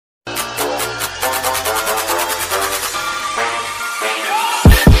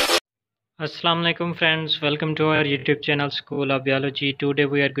Assalamu alaikum friends, welcome to our YouTube channel School of Biology. Today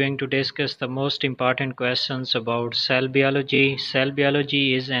we are going to discuss the most important questions about cell biology. Cell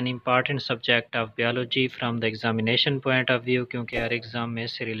biology is an important subject of biology from the examination point of view क्योंकि हर exam में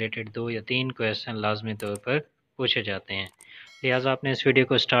इससे related 2 या 3 question लाजमी तौर पर पूछे जाते हैं। लिहाजा आपने इस वीडियो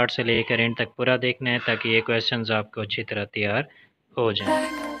को स्टार्ट से लेकर एंड तक पूरा देखना है ताकि ये क्वेश्चंस आपको अच्छी तरह तैयार हो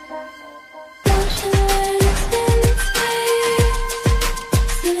जाएं।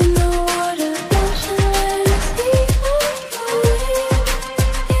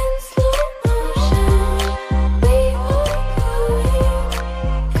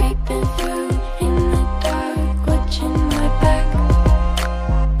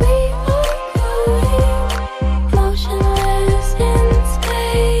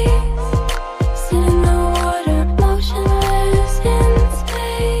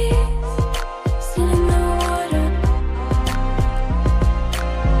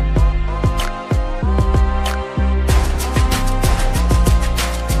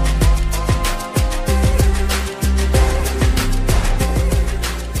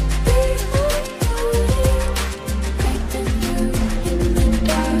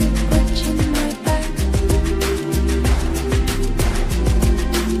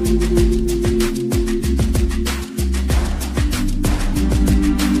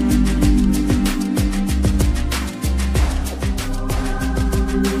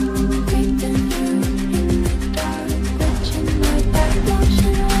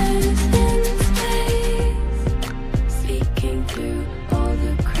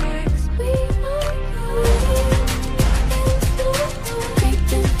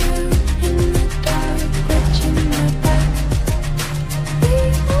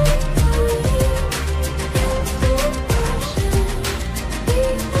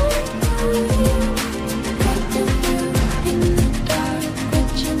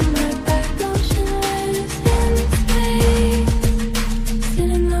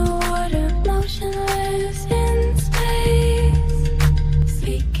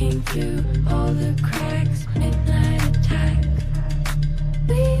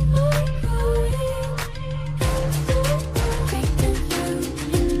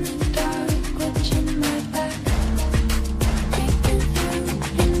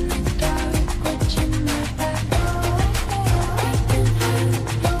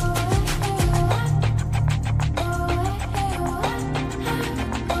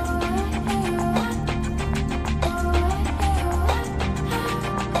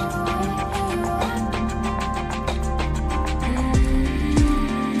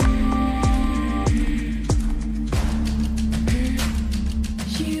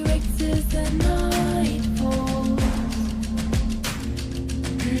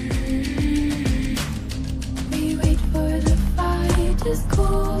 Just cool.